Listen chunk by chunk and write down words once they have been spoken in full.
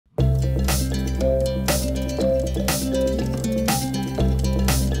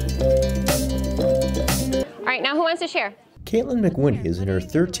wants to share? Kaitlin MacWhinnie is in her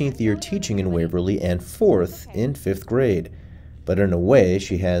 13th year teaching in Waverly and 4th in 5th grade. But in a way,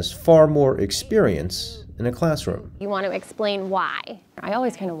 she has far more experience in a classroom. You want to explain why. I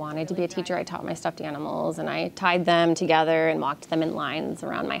always kind of wanted to be a teacher. I taught my stuffed animals and I tied them together and walked them in lines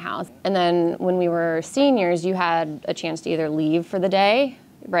around my house. And then when we were seniors, you had a chance to either leave for the day,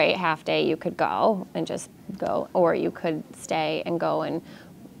 right, half day you could go and just go, or you could stay and go, and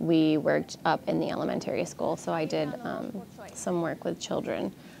we worked up in the elementary school, so I did some work with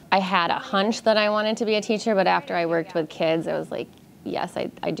children. I had a hunch that I wanted to be a teacher, but after I worked with kids, I was like, yes,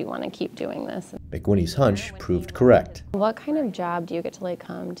 I do want to keep doing this. MacWhinnie's hunch proved correct. What kind of job do you get to like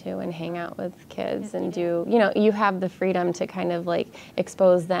come to and hang out with kids and do, you know, you have the freedom to kind of like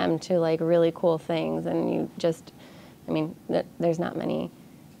expose them to like really cool things, and you just, I mean, there's not many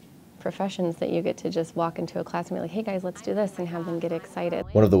professions that you get to just walk into a class and be like, hey guys, let's do this, and have them get excited.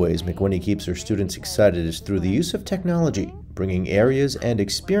 One of the ways MacWhinnie keeps her students excited is through the use of technology, bringing areas and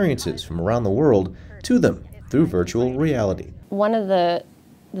experiences from around the world to them through virtual reality. One of the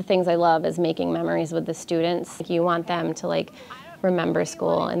things I love is making memories with the students. You want them to like remember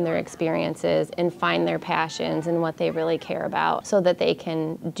school and their experiences and find their passions and what they really care about, so that they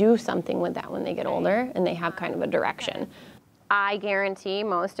can do something with that when they get older and they have kind of a direction. I guarantee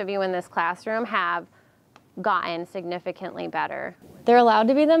most of you in this classroom have gotten significantly better. They're allowed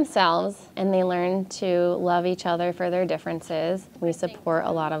to be themselves, and they learn to love each other for their differences. We support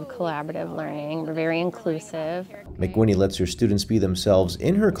a lot of collaborative learning. We're very inclusive. MacWhinnie lets her students be themselves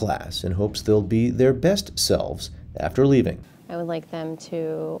in her class and hopes they'll be their best selves after leaving. I would like them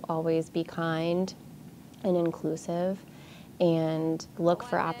to always be kind and inclusive and look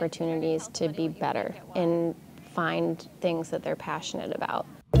for opportunities to be better and find things that they're passionate about.